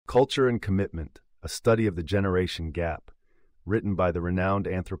Culture and Commitment, a study of the generation gap, written by the renowned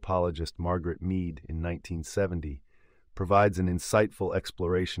anthropologist Margaret Mead in 1970, provides an insightful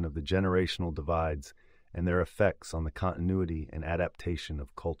exploration of the generational divides and their effects on the continuity and adaptation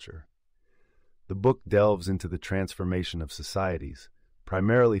of culture. The book delves into the transformation of societies,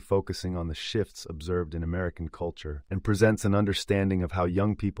 primarily focusing on the shifts observed in American culture, and presents an understanding of how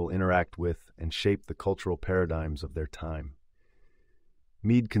young people interact with and shape the cultural paradigms of their time.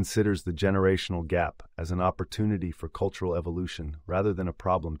 Mead considers the generational gap as an opportunity for cultural evolution rather than a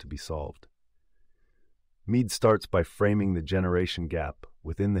problem to be solved. Mead starts by framing the generation gap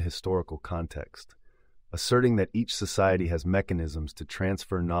within the historical context, asserting that each society has mechanisms to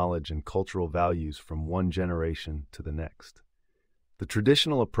transfer knowledge and cultural values from one generation to the next. The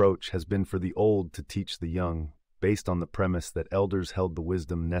traditional approach has been for the old to teach the young, based on the premise that elders held the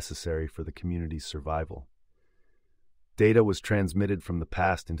wisdom necessary for the community's survival. Data was transmitted from the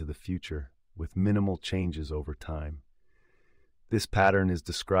past into the future, with minimal changes over time. This pattern is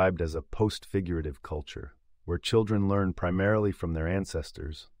described as a post-figurative culture, where children learn primarily from their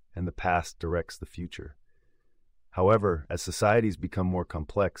ancestors, and the past directs the future. However, as societies become more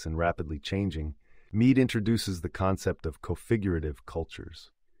complex and rapidly changing, Mead introduces the concept of configurative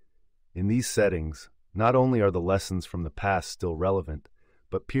cultures. In these settings, not only are the lessons from the past still relevant,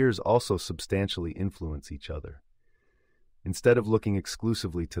 but peers also substantially influence each other. Instead of looking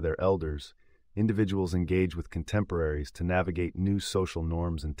exclusively to their elders, individuals engage with contemporaries to navigate new social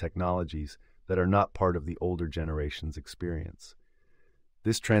norms and technologies that are not part of the older generation's experience.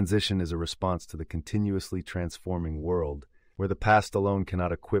 This transition is a response to the continuously transforming world, where the past alone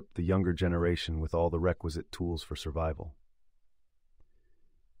cannot equip the younger generation with all the requisite tools for survival.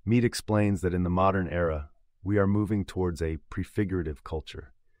 Mead explains that in the modern era, we are moving towards a prefigurative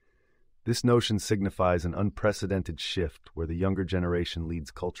culture. This notion signifies an unprecedented shift where the younger generation leads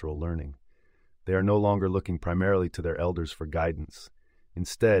cultural learning. They are no longer looking primarily to their elders for guidance.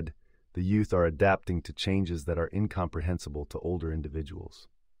 Instead, the youth are adapting to changes that are incomprehensible to older individuals.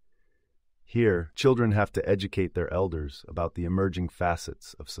 Here, children have to educate their elders about the emerging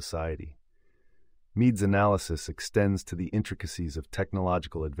facets of society. Mead's analysis extends to the intricacies of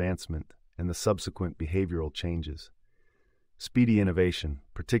technological advancement and the subsequent behavioral changes. Speedy innovation,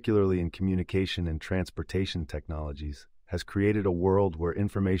 particularly in communication and transportation technologies, has created a world where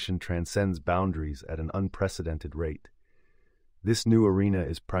information transcends boundaries at an unprecedented rate. This new arena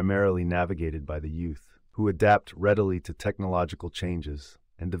is primarily navigated by the youth, who adapt readily to technological changes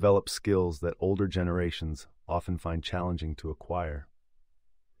and develop skills that older generations often find challenging to acquire.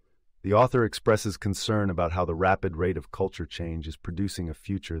 The author expresses concern about how the rapid rate of culture change is producing a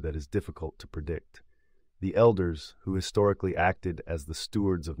future that is difficult to predict. The elders, who historically acted as the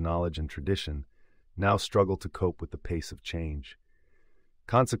stewards of knowledge and tradition, now struggle to cope with the pace of change.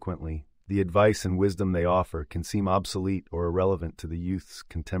 Consequently, the advice and wisdom they offer can seem obsolete or irrelevant to the youth's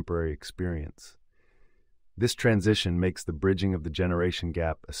contemporary experience. This transition makes the bridging of the generation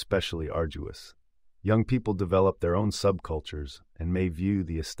gap especially arduous. Young people develop their own subcultures and may view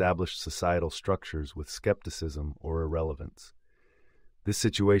the established societal structures with skepticism or irrelevance. This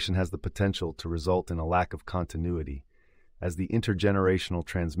situation has the potential to result in a lack of continuity, as the intergenerational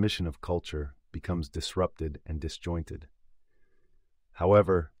transmission of culture becomes disrupted and disjointed.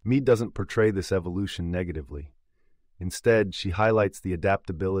 However, Mead doesn't portray this evolution negatively. Instead, she highlights the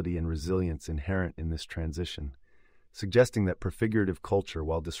adaptability and resilience inherent in this transition, suggesting that prefigurative culture,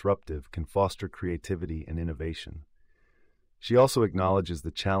 while disruptive, can foster creativity and innovation. She also acknowledges the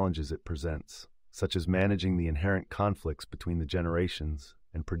challenges it presents, such as managing the inherent conflicts between the generations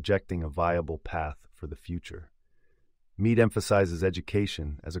and projecting a viable path for the future. Mead emphasizes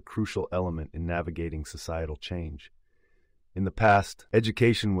education as a crucial element in navigating societal change. In the past,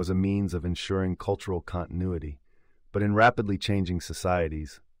 education was a means of ensuring cultural continuity, but in rapidly changing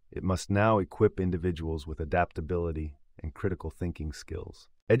societies, it must now equip individuals with adaptability and critical thinking skills.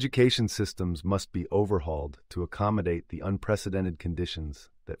 Education systems must be overhauled to accommodate the unprecedented conditions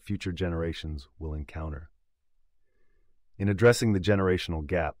that future generations will encounter. In addressing the generational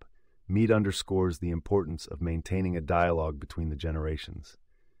gap, Mead underscores the importance of maintaining a dialogue between the generations.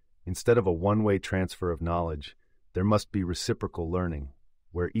 Instead of a one-way transfer of knowledge, there must be reciprocal learning,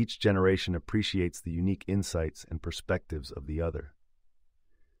 where each generation appreciates the unique insights and perspectives of the other.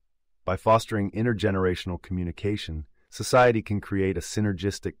 By fostering intergenerational communication, society can create a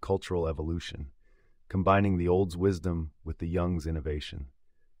synergistic cultural evolution, combining the old's wisdom with the young's innovation.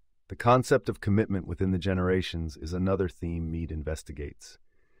 The concept of commitment within the generations is another theme Mead investigates.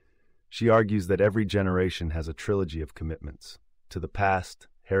 She argues that every generation has a trilogy of commitments: to the past,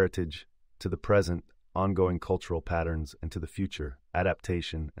 heritage; to the present, ongoing cultural patterns, and to the future,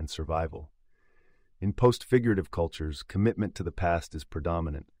 adaptation and survival. In post-figurative cultures, commitment to the past is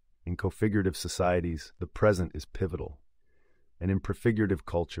predominant. In co-figurative societies, the present is pivotal. And in prefigurative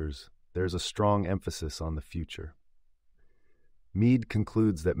cultures, there is a strong emphasis on the future. Mead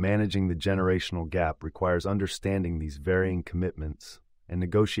concludes that managing the generational gap requires understanding these varying commitments and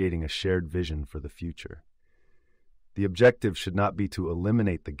negotiating a shared vision for the future. The objective should not be to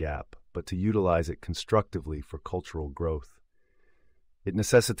eliminate the gap, but to utilize it constructively for cultural growth. It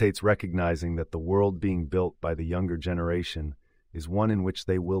necessitates recognizing that the world being built by the younger generation is one in which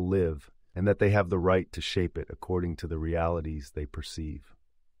they will live, and that they have the right to shape it according to the realities they perceive.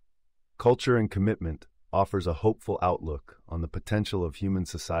 Culture and Commitment offers a hopeful outlook on the potential of human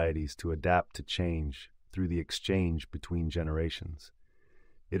societies to adapt to change through the exchange between generations.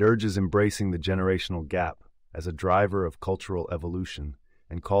 It urges embracing the generational gap as a driver of cultural evolution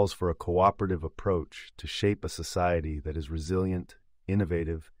and calls for a cooperative approach to shape a society that is resilient,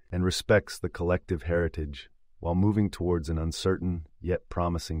 innovative, and respects the collective heritage while moving towards an uncertain yet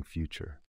promising future.